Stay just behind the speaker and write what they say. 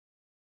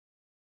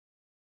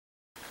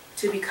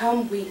to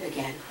become wheat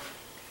again.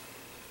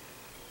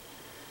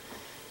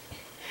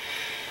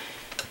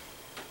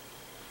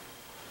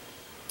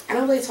 I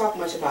don't really talk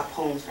much about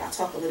poems, but I'll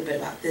talk a little bit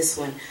about this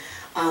one.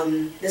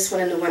 This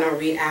one and the one I'll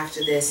read after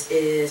this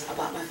is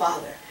about my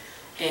father.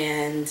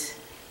 And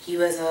he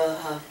was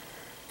a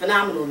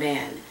phenomenal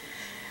man.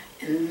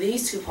 And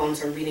these two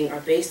poems I'm reading are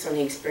based on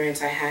the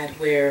experience I had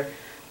where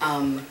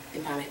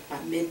in my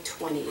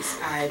mid-20s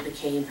I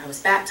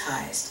was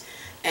baptized.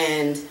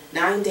 And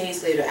 9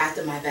 days later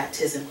after my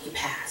baptism, he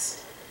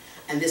passed.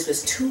 And this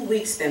was 2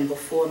 weeks then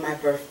before my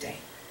birthday.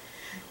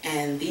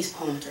 And these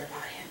poems are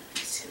about him,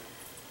 these two.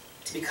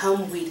 To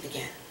become wheat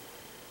again.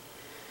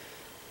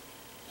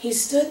 He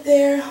stood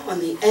there on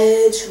the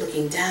edge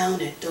looking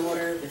down at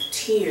daughter with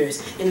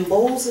tears in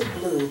bowls of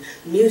blue,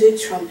 muted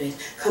trumpet,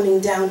 coming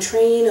down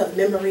train of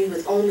memory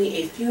with only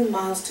a few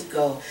miles to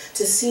go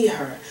to see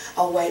her,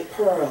 a white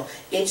pearl,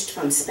 itched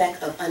from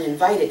speck of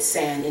uninvited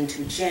sand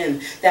into gem,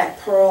 that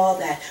pearl,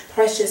 that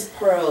precious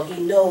pearl he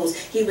knows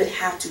he would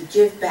have to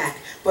give back,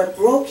 but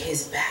broke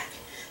his back.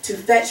 To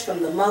fetch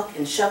from the muck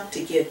and shuck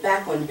to give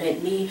back on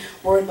bent knee,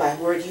 word by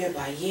word, year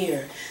by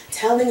year,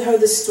 telling her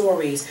the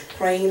stories,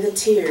 praying the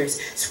tears,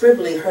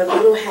 scribbling her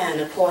little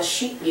hand across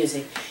sheet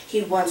music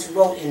he once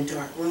wrote in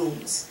dark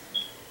rooms.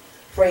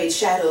 Frayed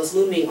shadows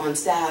looming on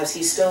staves,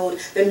 he stowed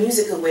the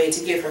music away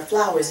to give her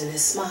flowers in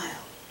his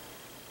smile.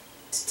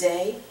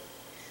 Today,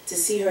 to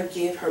see her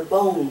give her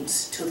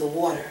bones to the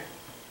water,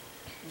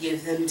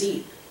 give them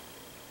deep,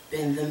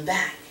 bend them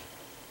back,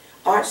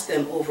 arch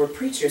them over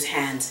preacher's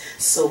hands,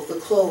 soak the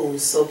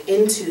clothes, soak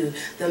into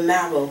the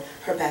marrow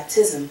her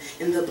baptism.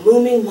 In the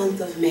blooming month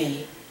of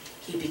May,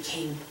 he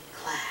became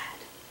clad.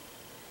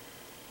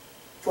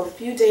 For a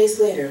few days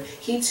later,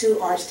 he too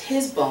arched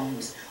his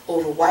bones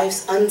over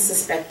wife's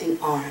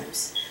unsuspecting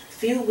arms.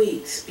 Few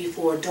weeks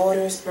before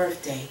daughter's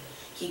birthday,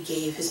 he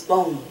gave his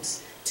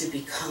bones to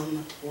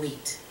become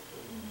wheat.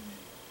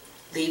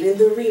 Leaving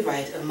the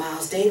rewrite of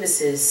Miles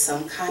Davis's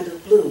Some Kind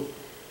of Blue,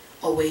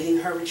 awaiting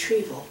her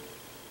retrieval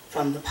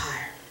from the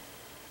pyre.